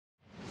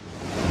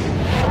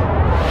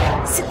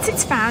Since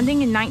its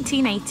founding in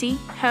 1980,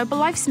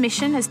 Herbalife's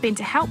mission has been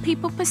to help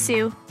people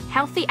pursue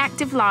healthy,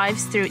 active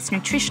lives through its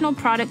nutritional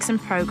products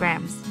and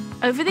programs.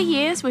 Over the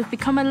years, we've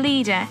become a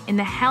leader in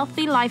the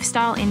healthy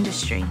lifestyle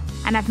industry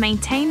and have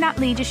maintained that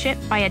leadership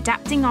by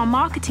adapting our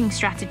marketing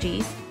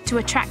strategies to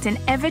attract an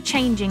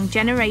ever-changing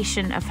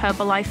generation of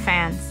Herbalife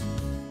fans.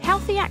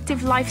 Healthy,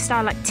 active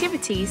lifestyle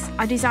activities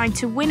are designed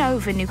to win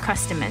over new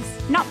customers,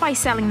 not by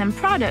selling them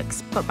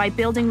products, but by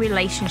building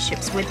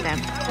relationships with them.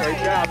 Great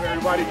job,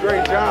 everybody.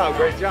 Great job.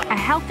 Great job. A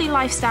healthy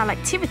lifestyle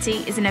activity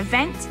is an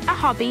event, a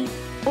hobby,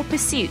 or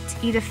pursuit,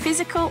 either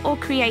physical or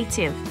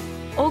creative,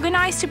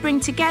 organized to bring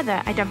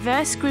together a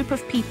diverse group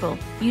of people,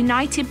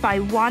 united by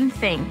one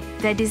thing,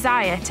 their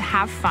desire to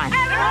have fun.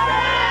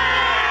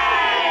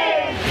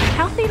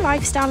 Healthy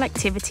lifestyle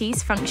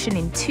activities function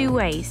in two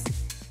ways.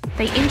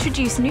 They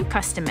introduce new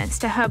customers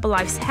to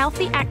Herbalife's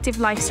Healthy Active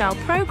Lifestyle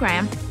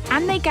program,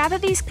 and they gather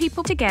these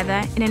people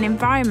together in an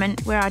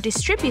environment where our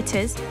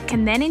distributors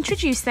can then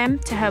introduce them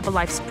to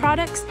Herbalife's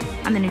products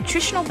and the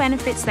nutritional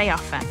benefits they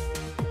offer.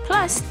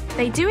 Plus,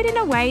 they do it in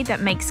a way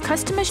that makes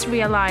customers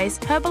realize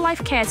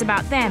Herbalife cares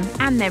about them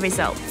and their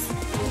results.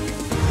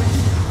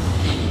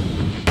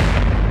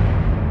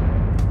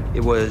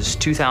 It was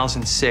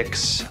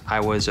 2006. I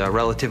was a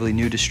relatively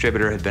new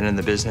distributor, had been in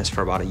the business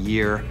for about a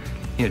year,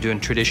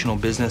 doing traditional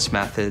business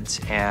methods,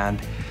 and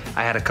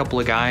I had a couple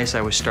of guys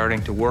I was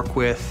starting to work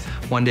with.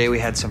 One day we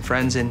had some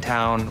friends in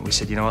town. We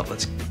said, you know what,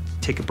 let's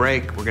take a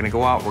break. We're gonna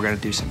go out, we're gonna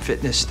do some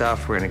fitness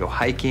stuff, we're gonna go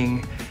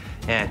hiking,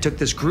 and took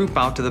this group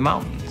out to the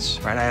mountains,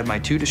 right? I had my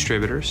two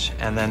distributors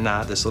and then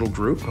this little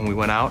group, and we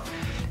went out,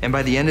 and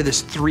by the end of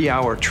this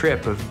 3-hour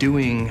trip of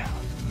doing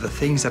the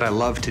things that I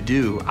love to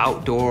do,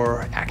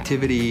 outdoor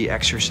activity,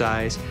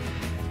 exercise,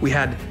 we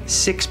had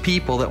 6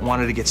 people that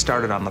wanted to get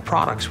started on the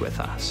products with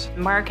us.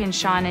 Mark and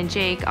Sean and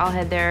Jake all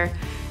had their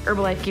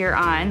Herbalife gear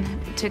on,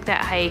 took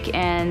that hike,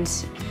 and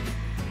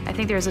I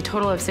think there was a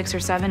total of 6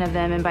 or 7 of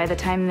them, and by the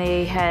time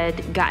they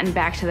had gotten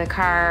back to the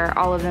car,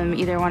 all of them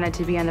either wanted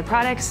to be on the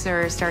products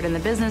or start in the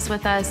business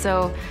with us,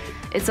 so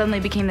it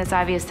suddenly became this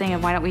obvious thing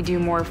of why don't we do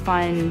more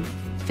fun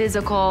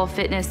physical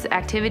fitness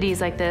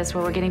activities like this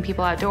where we're getting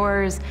people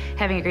outdoors,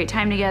 having a great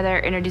time together,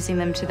 introducing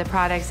them to the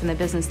products and the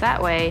business that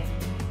way.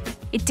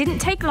 It didn't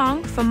take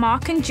long for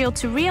Mark and Jill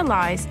to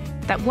realize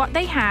that what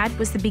they had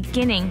was the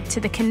beginning to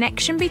the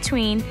connection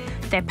between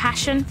their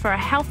passion for a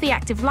healthy,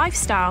 active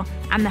lifestyle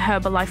and the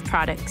Herbalife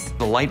products.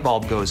 The light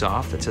bulb goes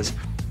off that says,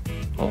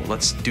 oh,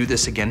 let's do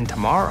this again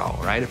tomorrow,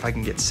 right? If I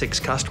can get 6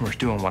 customers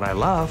doing what I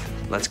love,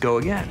 let's go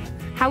again.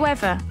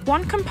 However,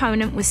 one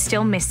component was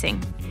still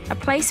missing, a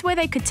place where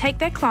they could take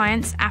their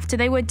clients after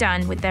they were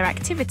done with their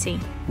activity.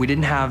 We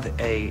didn't have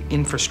an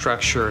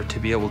infrastructure to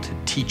be able to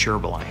teach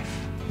Herbalife.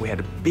 We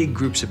had big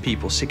groups of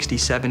people, 60,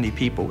 70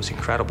 people, it was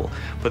incredible.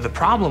 But the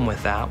problem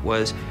with that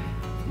was,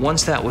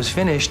 once that was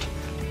finished,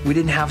 we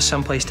didn't have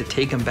some place to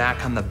take them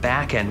back on the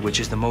back end, which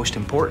is the most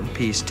important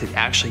piece, to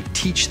actually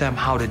teach them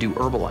how to do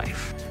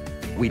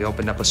Herbalife. We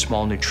opened up a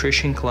small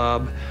nutrition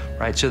club,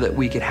 right, so that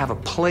we could have a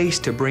place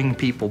to bring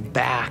people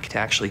back to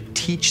actually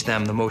teach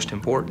them the most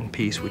important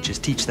piece, which is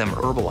teach them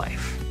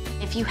Herbalife.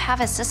 If you have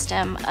a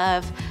system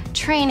of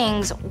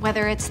trainings,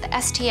 whether it's the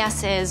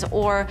STSs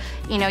or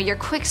your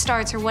quick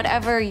starts or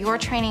whatever your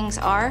trainings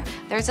are,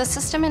 there's a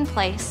system in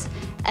place,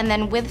 and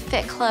then with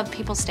Fit Club,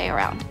 people stay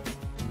around.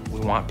 We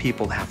want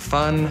people to have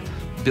fun,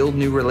 build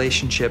new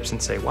relationships,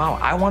 and say, wow,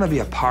 I want to be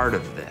a part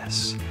of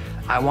this.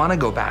 I want to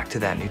go back to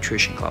that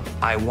nutrition club.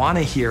 I want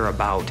to hear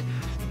about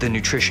the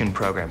nutrition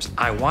programs.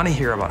 I want to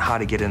hear about how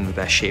to get into the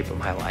best shape of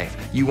my life.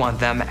 You want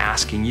them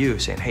asking you,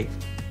 saying, hey,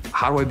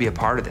 how do I be a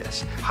part of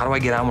this? How do I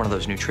get on one of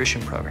those nutrition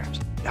programs?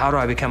 How do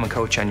I become a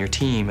coach on your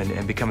team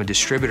and become a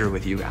distributor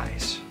with you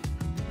guys?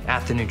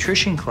 At the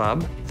Nutrition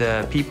Club,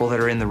 the people that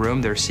are in the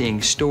room, they're seeing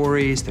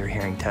stories, they're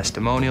hearing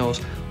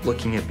testimonials,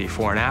 looking at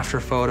before and after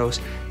photos,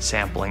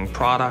 sampling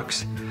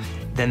products.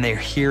 Then they're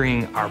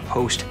hearing our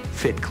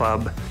post-Fit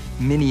Club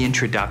mini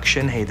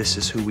introduction. Hey, this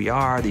is who we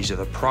are, these are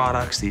the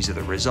products, these are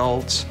the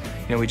results.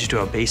 We just do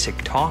a basic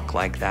talk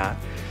like that.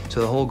 So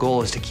the whole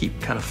goal is to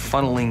keep kind of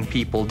funneling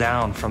people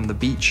down from the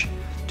beach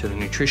to the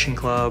Nutrition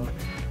Club,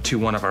 to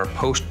one of our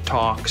post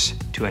talks,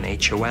 to an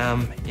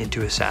HOM,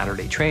 into a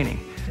Saturday training.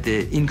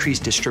 The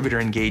increased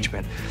distributor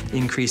engagement,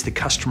 increase the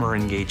customer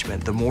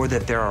engagement. The more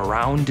that they're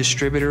around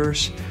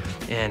distributors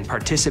and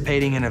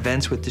participating in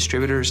events with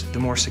distributors, the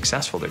more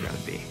successful they're going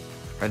to be.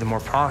 Or the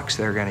more products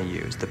they're going to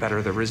use, the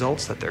better the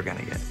results that they're going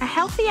to get. A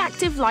healthy,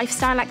 active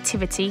lifestyle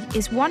activity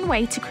is one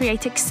way to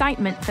create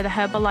excitement for the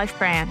Herbalife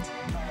brand.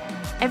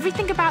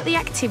 Everything about the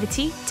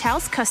activity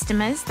tells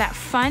customers that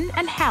fun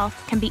and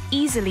health can be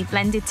easily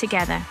blended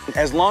together.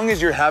 As long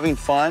as you're having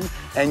fun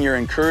and you're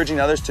encouraging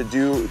others to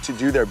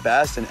do their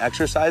best and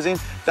exercising,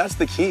 that's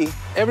the key.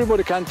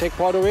 Everybody can take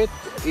part of it,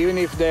 even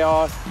if they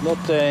are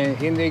not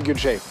in good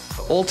shape.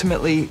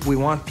 Ultimately, we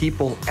want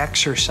people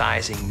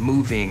exercising,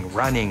 moving,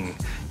 running,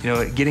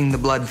 getting the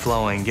blood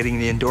flowing, getting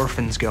the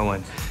endorphins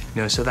going.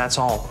 So that's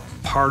all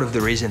part of the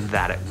reason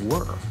that it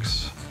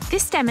works.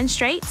 This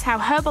demonstrates how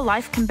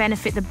Herbalife can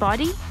benefit the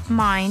body,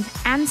 mind,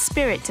 and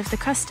spirit of the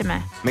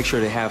customer. Make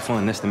sure they have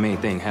fun. That's the main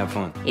thing, have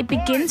fun. It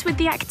begins with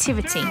the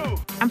activity,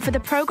 and for the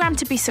program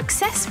to be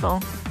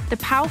successful, the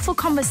powerful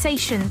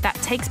conversation that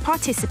takes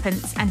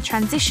participants and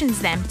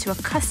transitions them to a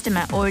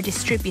customer or a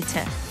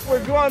distributor.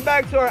 We're going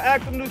back to our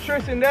Active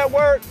Nutrition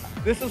Network.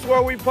 This is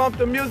where we pump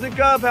the music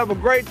up, have a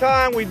great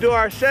time. We do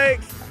our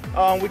shakes.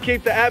 We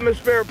keep the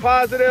atmosphere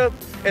positive.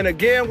 And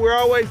again, we're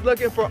always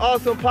looking for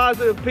awesome,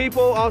 positive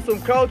people,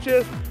 awesome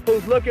coaches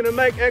who's looking to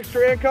make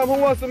extra income. Who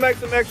wants to make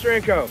some extra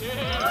income?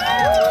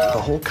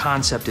 The whole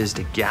concept is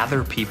to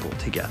gather people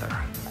together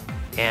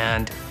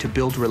and to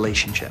build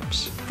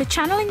relationships. The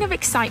channeling of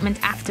excitement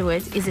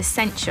afterwards is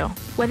essential.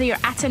 Whether you're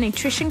at a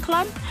nutrition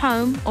club,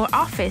 home, or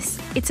office,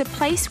 it's a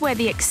place where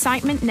the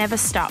excitement never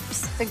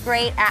stops. It's a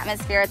great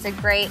atmosphere, it's a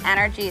great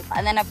energy,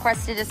 and then of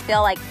course to just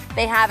feel like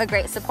they have a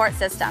great support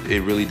system.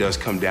 It really does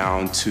come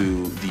down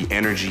to the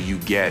energy you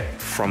get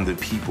from the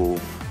people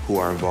who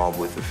are involved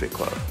with the Fit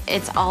Club.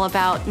 It's all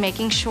about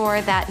making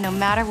sure that no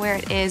matter where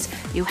it is,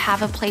 you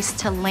have a place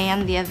to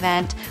land the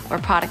event where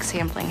product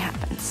sampling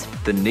happens.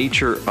 The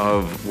nature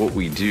of what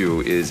we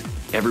do is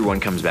everyone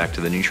comes back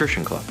to the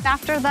nutrition club.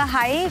 After the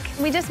hike,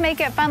 we just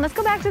make it fun. Let's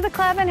go back to the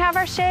club and have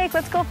our shake.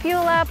 Let's go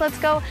fuel up. Let's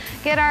go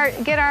get our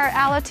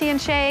Alatein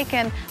shake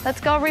and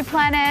let's go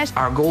replenish.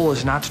 Our goal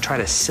is not to try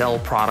to sell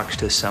products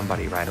to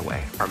somebody right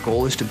away. Our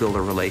goal is to build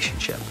a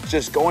relationship.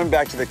 Just going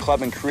back to the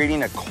club and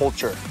creating a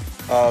culture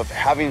of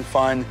having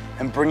fun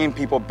and bringing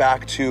people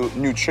back to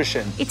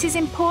nutrition. It is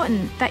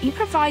important that you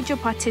provide your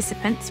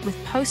participants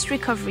with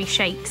post-recovery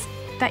shakes,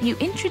 that you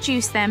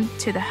introduce them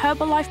to the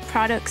Herbalife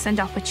products and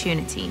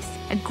opportunities.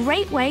 A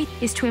great way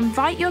is to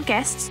invite your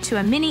guests to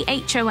a mini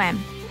HOM.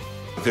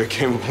 There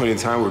came a point in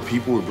time where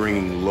people were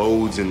bringing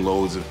loads and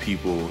loads of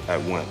people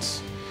at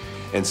once.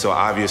 And so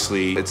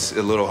obviously it's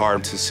a little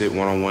hard to sit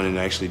one-on-one and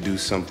actually do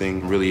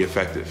something really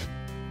effective.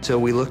 So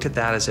we looked at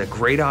that as a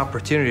great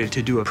opportunity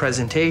to do a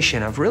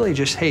presentation of really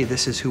just, hey,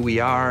 this is who we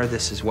are,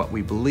 this is what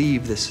we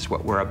believe, this is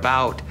what we're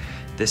about,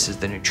 this is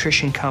the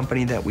nutrition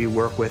company that we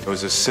work with. It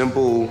was a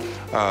simple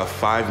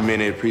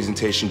 5-minute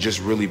presentation,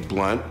 just really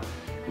blunt,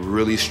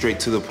 really straight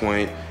to the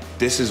point.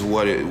 This is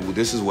what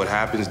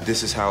happens,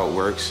 this is how it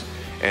works.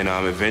 And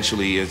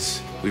eventually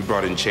we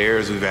brought in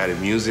chairs, we've added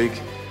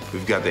music,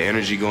 we've got the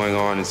energy going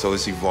on, and so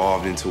it's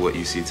evolved into what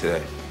you see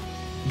today.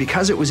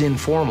 Because it was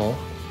informal,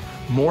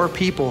 more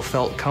people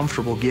felt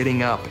comfortable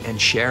getting up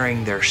and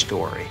sharing their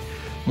story.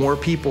 More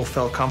people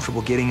felt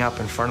comfortable getting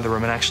up in front of the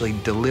room and actually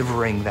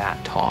delivering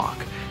that talk.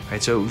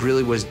 Right? So it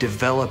really was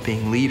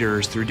developing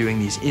leaders through doing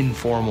these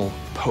informal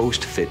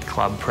post-Fit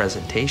Club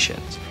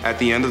presentations. At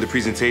the end of the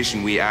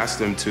presentation, we asked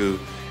them to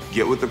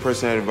get with the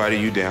person that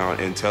invited you down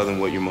and tell them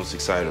what you're most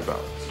excited about.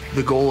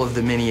 The goal of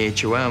the mini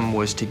HOM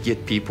was to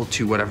get people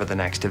to whatever the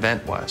next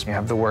event was. You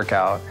have the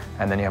workout,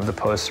 and then you have the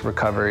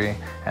post-recovery,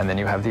 and then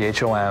you have the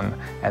HOM,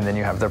 and then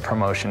you have the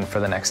promotion for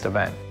the next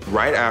event.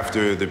 Right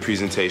after the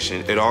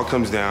presentation, it all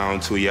comes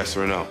down to a yes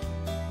or a no.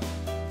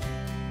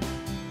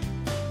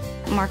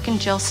 Mark and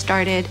Jill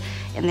started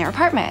in their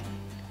apartment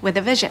with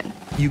a vision.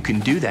 You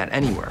can do that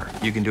anywhere.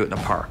 You can do it in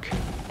a park.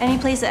 Any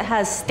place that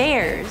has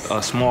stairs.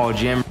 A small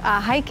gym.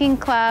 A hiking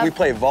club. We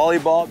play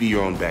volleyball. Be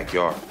your own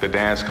backyard. The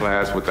dance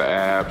class with the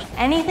abs.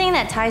 Anything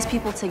that ties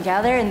people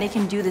together and they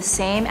can do the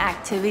same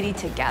activity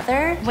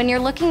together. When you're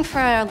looking for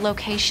a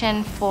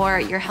location for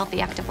your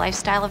healthy, active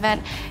lifestyle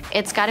event,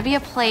 it's got to be a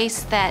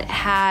place that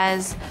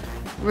has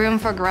room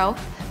for growth.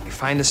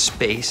 Find a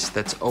space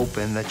that's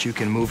open that you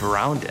can move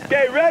around in.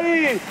 Okay,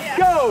 ready?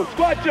 Go!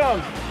 Squat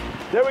jumps.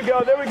 There we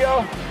go, there we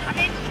go.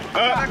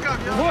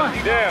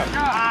 One, down.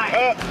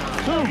 Up,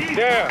 two,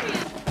 down.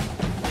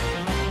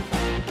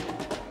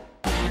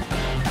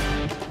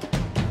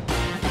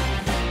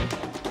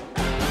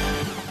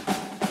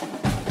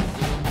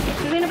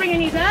 We're gonna bring your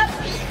knees up.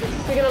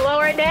 We're gonna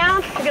lower it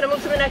down. We're gonna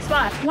move to the next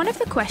spot. One of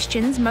the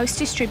questions most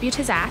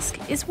distributors ask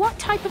is what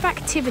type of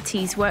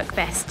activities work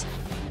best?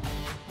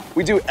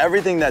 We do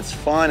everything that's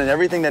fun and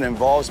everything that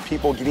involves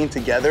people getting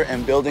together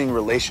and building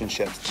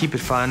relationships. Keep it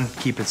fun,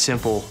 keep it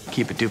simple,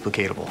 keep it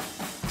duplicatable.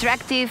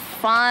 Attractive,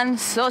 fun,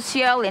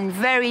 social, and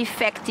very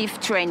effective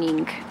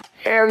training.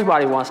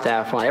 Everybody wants to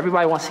have fun.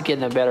 Everybody wants to get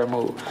in a better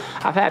mood.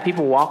 I've had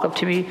people walk up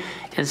to me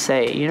and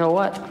say, you know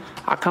what?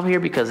 I come here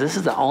because this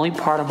is the only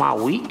part of my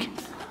week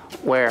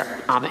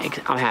where I'm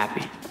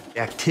happy.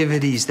 The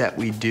activities that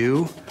we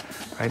do,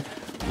 right?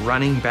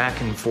 Running back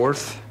and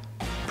forth,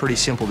 pretty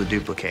simple to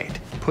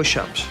duplicate.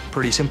 Push-ups,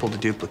 pretty simple to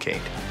duplicate.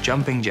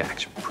 Jumping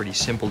jacks, pretty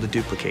simple to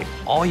duplicate.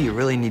 All you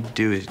really need to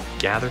do is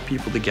gather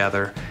people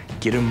together,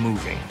 get them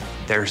moving.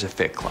 There's a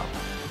Fit Club.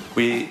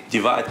 We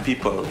divide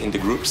people into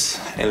groups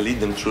and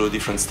lead them through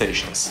different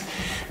stations.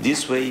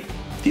 This way,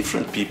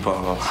 different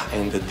people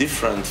and the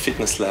different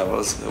fitness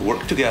levels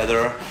work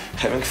together,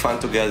 having fun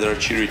together,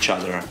 cheer each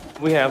other.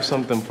 We have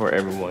something for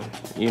everyone.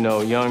 You know,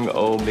 young,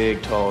 old,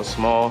 big, tall,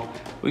 small.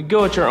 We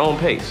go at your own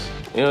pace.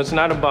 You know, it's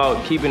not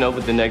about keeping up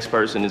with the next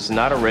person. It's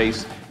not a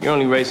race. You're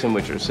only racing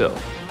with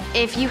yourself.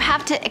 If you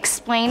have to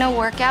explain a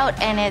workout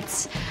and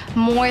it's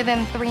more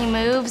than 3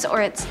 moves or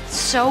it's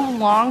so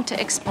long to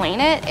explain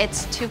it,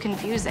 it's too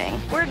confusing.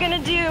 We're gonna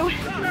do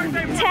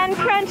 10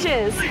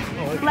 crunches.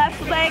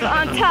 Left leg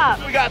on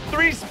top. We got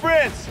 3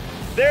 sprints.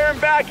 There and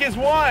back is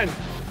 1,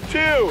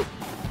 2,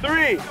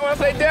 3. You wanna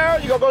say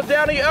down? You're gonna go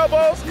down to your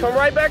elbows, come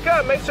right back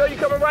up. Make sure you're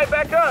coming right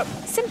back up.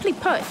 Simply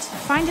put,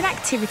 find an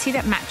activity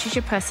that matches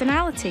your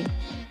personality.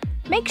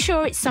 Make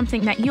sure it's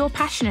something that you're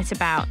passionate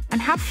about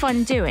and have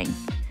fun doing.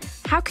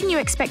 How can you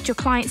expect your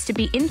clients to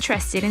be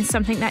interested in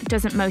something that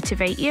doesn't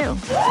motivate you?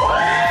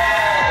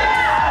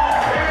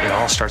 It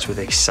all starts with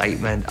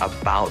excitement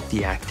about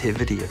the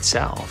activity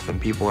itself,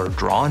 and people are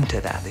drawn to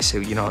that. They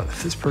say, you know,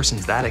 if this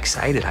person's that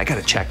excited, I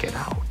gotta check it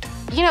out.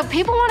 You know,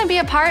 people want to be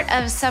a part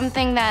of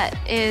something that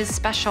is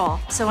special.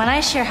 So when I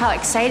share how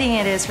exciting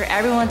it is for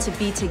everyone to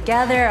be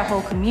together, a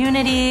whole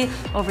community,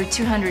 over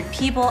 200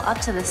 people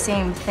up to the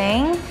same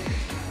thing,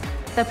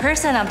 the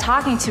person I'm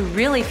talking to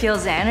really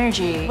feels the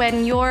energy.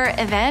 When your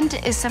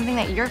event is something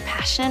that you're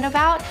passionate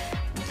about,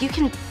 you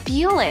can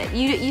feel it.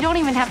 You don't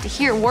even have to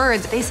hear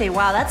words. They say,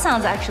 wow, that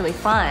sounds actually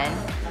fun.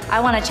 I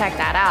want to check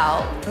that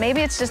out. Maybe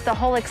it's just the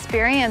whole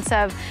experience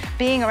of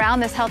being around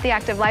this healthy,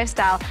 active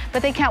lifestyle,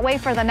 but they can't wait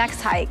for the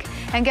next hike.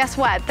 And guess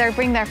what? They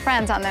bring their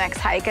friends on the next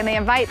hike and they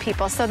invite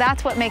people. So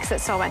that's what makes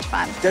it so much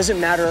fun. Doesn't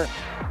matter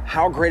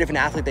how great of an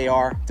athlete they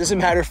are. Doesn't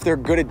matter if they're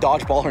good at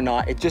dodgeball or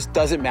not. It just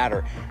doesn't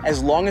matter.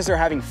 As long as they're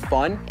having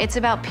fun. It's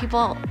about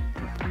people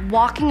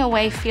walking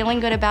away feeling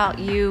good about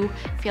you,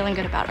 feeling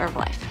good about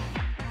Herbalife.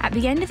 At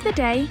the end of the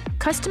day,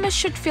 customers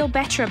should feel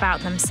better about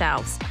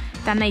themselves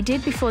than they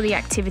did before the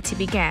activity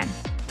began.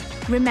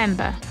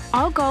 Remember,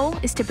 our goal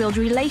is to build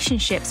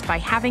relationships by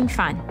having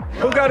fun.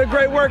 Who got a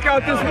great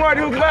workout this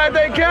morning? Who's glad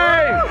they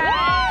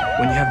came?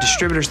 When you have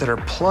distributors that are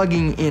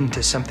plugging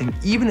into something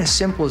even as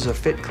simple as a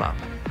fit club,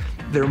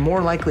 they're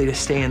more likely to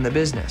stay in the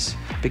business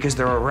because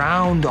they're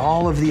around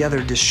all of the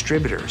other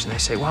distributors and they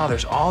say, wow,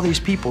 there's all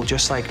these people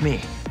just like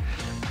me.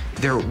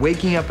 They're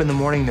waking up in the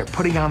morning, they're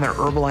putting on their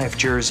Herbalife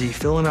jersey,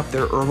 filling up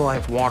their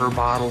Herbalife water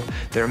bottle,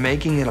 they're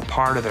making it a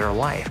part of their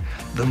life.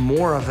 The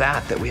more of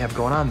that we have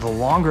going on, the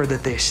longer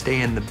that they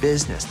stay in the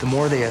business, the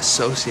more they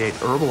associate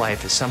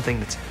Herbalife as something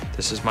that's,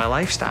 this is my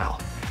lifestyle.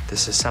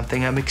 This is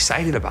something I'm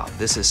excited about.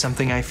 This is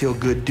something I feel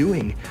good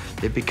doing.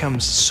 It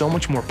becomes so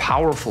much more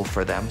powerful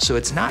for them. So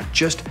it's not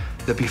just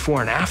the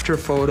before and after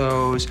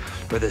photos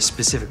or the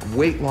specific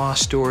weight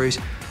loss stories.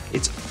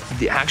 It's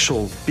the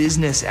actual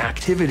business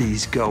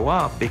activities go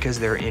up because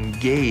they're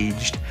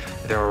engaged,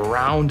 they're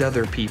around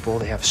other people,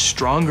 they have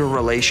stronger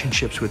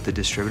relationships with the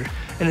distributor,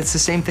 and it's the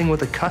same thing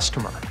with a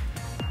customer,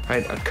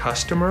 right? A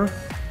customer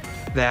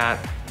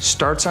that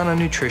starts on a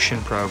nutrition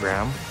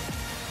program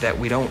that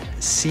we don't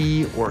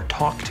see or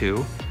talk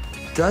to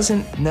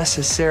doesn't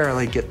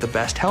necessarily get the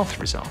best health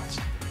results.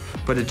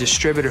 But a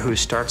distributor who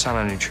starts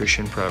on a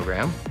nutrition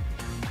program,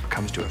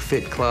 comes to a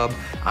fit club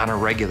on a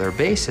regular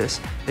basis,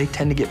 they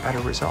tend to get better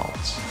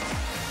results.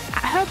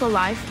 At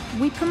Herbalife,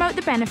 we promote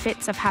the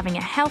benefits of having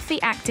a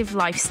healthy, active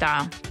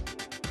lifestyle.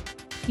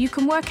 You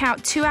can work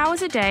out 2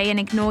 hours a day and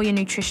ignore your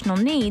nutritional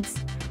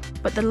needs,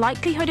 but the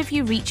likelihood of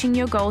you reaching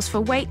your goals for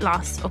weight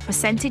loss or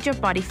percentage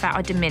of body fat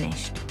are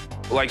diminished.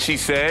 Like she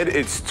said,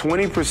 it's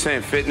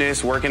 20%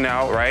 fitness, working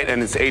out, right?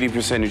 And it's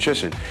 80%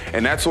 nutrition.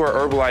 And that's where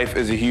Herbalife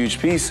is a huge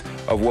piece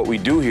of what we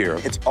do here.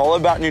 It's all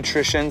about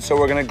nutrition, so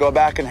we're gonna go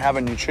back and have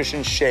a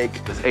nutrition shake.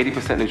 It's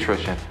 80%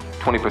 nutrition,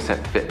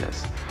 20%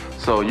 fitness.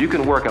 So you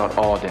can work out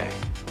all day,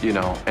 you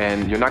know,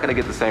 and you're not gonna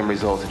get the same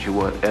results that you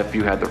would if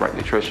you had the right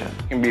nutrition.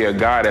 You can be a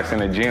guy that's in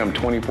the gym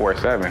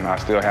 24/7. I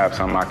still have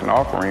something I can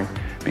offer him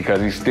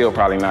because he's still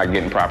probably not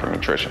getting proper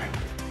nutrition.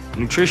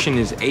 Nutrition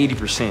is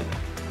 80%,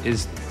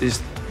 is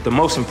the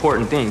most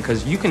important thing,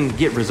 because you can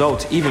get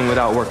results even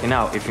without working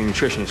out if your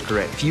nutrition is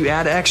correct. If you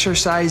add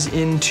exercise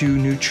into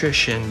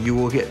nutrition, you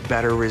will get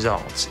better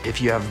results.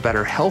 If you have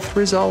better health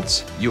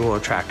results, you will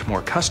attract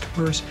more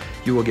customers,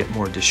 you will get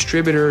more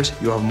distributors,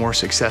 you'll have more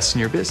success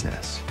in your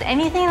business.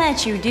 Anything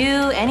that you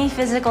do, any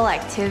physical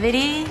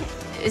activity,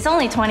 is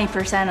only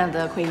 20% of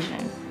the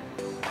equation.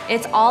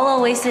 It's all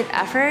a wasted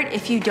effort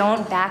if you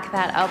don't back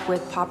that up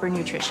with proper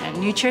nutrition.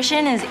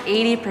 Nutrition is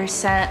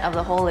 80% of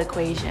the whole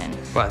equation.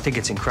 Well, I think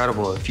it's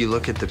incredible if you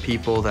look at the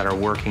people that are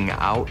working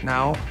out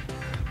now,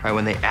 right,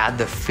 when they add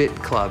the Fit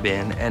Club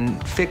in,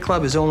 and Fit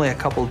Club is only a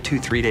couple,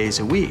 2-3 days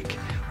a week,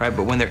 right?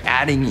 But when they're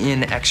adding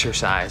in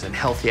exercise and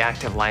healthy,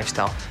 active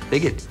lifestyle, they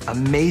get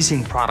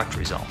amazing product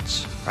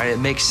results, right? It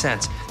makes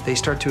sense. They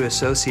start to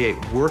associate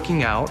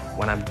working out.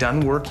 When I'm done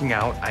working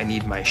out, I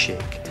need my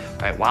shake.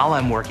 Right? While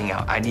I'm working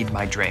out, I need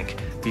my drink.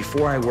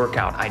 Before I work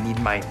out, I need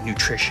my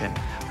nutrition.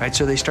 Right?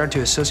 So they start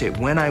to associate,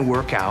 when I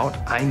work out,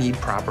 I need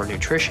proper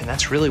nutrition.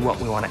 That's really what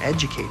we want to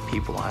educate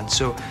people on,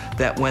 so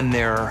that when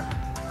they're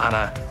on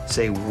a,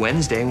 say,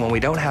 Wednesday, when we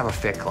don't have a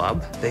fit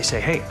club, they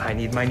say, hey, I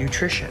need my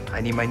nutrition. I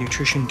need my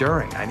nutrition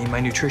during. I need my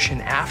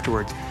nutrition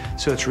afterwards.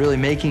 So it's really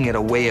making it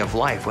a way of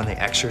life when they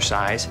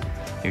exercise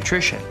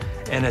nutrition.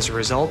 And as a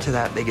result of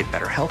that, they get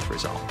better health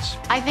results.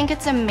 I think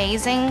it's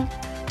amazing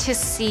to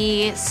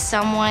see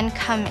someone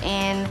come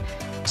in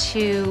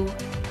to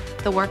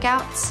the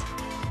workouts,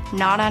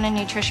 not on a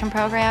nutrition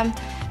program,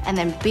 and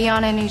then be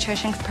on a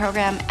nutrition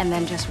program and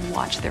then just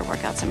watch their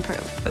workouts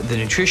improve. The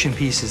nutrition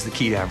piece is the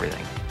key to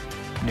everything.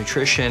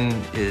 Nutrition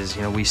is,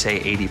 we say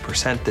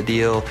 80% the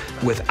deal.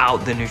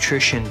 Without the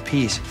nutrition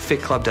piece,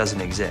 Fit Club doesn't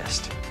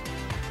exist,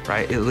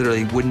 right? It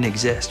literally wouldn't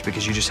exist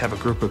because you just have a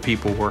group of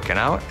people working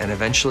out and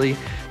eventually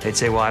they'd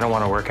say, well, I don't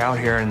want to work out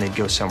here, and they'd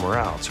go somewhere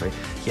else, right?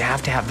 You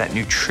have to have that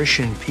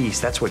nutrition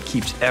piece. That's what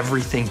keeps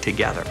everything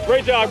together.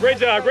 Great job, great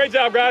job, great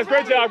job, guys.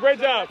 Great job,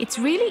 great job. It's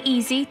really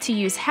easy to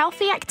use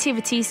healthy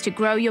activities to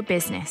grow your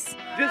business.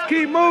 Just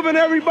keep moving,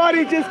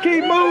 everybody. Just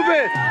keep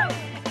moving.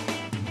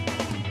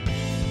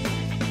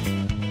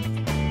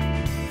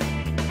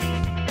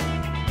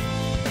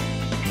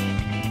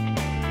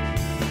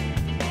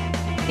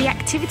 The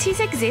activities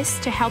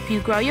exist to help you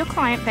grow your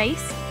client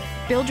base,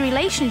 build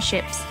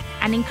relationships,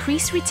 and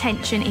increase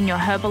retention in your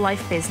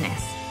Herbalife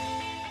business.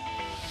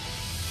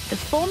 The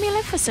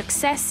formula for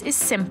success is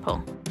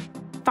simple.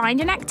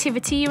 Find an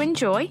activity you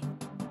enjoy,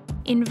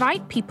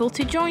 invite people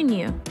to join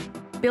you,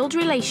 build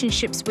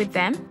relationships with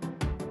them,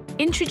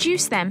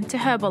 introduce them to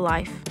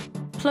Herbalife,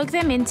 plug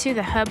them into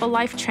the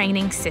Herbalife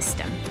training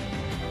system.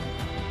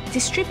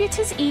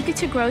 Distributors eager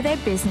to grow their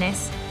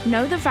business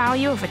know the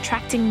value of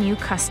attracting new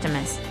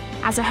customers.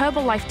 As a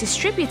Herbalife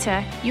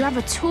distributor, you have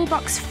a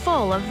toolbox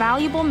full of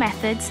valuable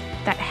methods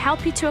that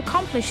help you to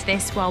accomplish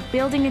this while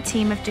building a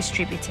team of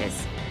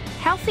distributors.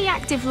 Healthy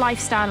active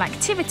lifestyle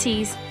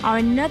activities are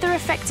another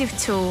effective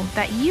tool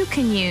that you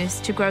can use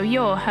to grow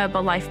your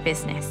Herbalife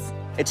business.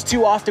 It's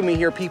too often we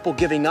hear people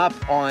giving up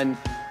on,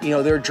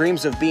 their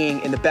dreams of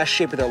being in the best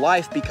shape of their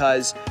life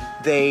because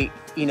they're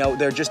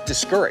just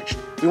discouraged.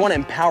 We want to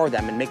empower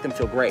them and make them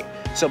feel great.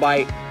 So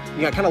by,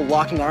 kind of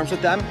locking arms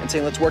with them and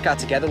saying, let's work out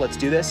together, let's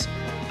do this,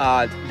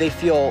 they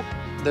feel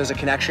there's a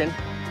connection.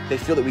 They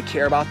feel that we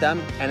care about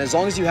them. And as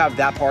long as you have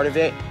that part of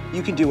it,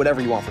 you can do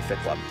whatever you want for Fit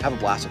Club. Have a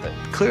blast with it.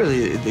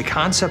 Clearly, the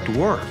concept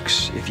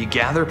works. If you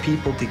gather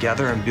people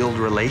together and build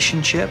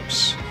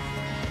relationships,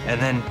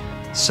 and then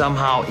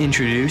somehow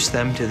introduce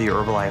them to the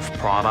Herbalife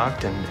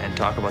product and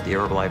talk about the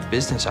Herbalife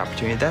business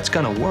opportunity, that's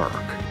gonna work.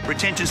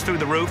 Retention's through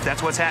the roof.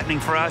 That's what's happening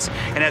for us.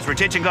 And as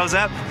retention goes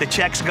up, the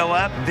checks go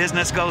up,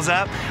 business goes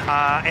up,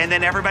 and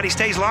then everybody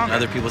stays longer.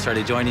 Other people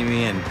started joining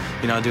me and,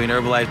 doing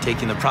Herbalife,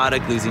 taking the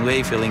product, losing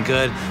weight, feeling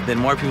good. Then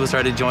more people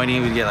started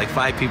joining. We'd get like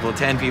 5 people,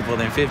 10 people,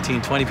 then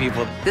 15, 20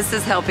 people. This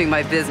is helping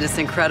my business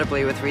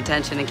incredibly with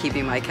retention and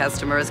keeping my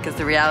customers, because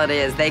the reality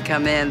is they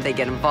come in, they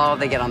get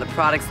involved, they get on the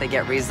products, they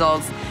get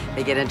results,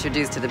 they get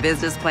introduced to the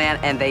business plan,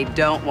 and they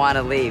don't want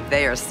to leave.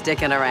 They are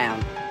sticking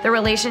around. The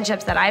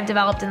relationships that I've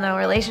developed and the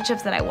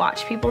relationships that I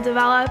watch people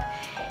develop,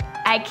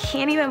 I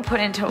can't even put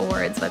into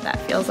words what that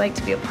feels like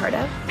to be a part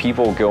of.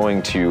 People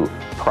going to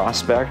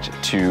prospect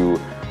to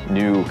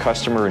new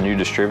customer, new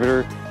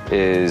distributor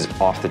is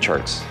off the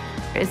charts.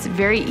 It's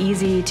very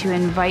easy to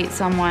invite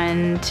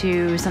someone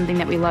to something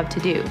that we love to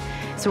do.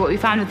 So what we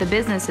found with the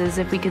business is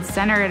if we could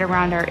center it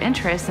around our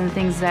interests and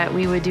things that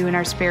we would do in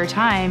our spare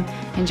time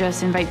and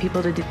just invite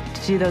people to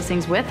do those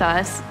things with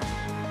us,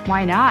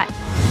 why not?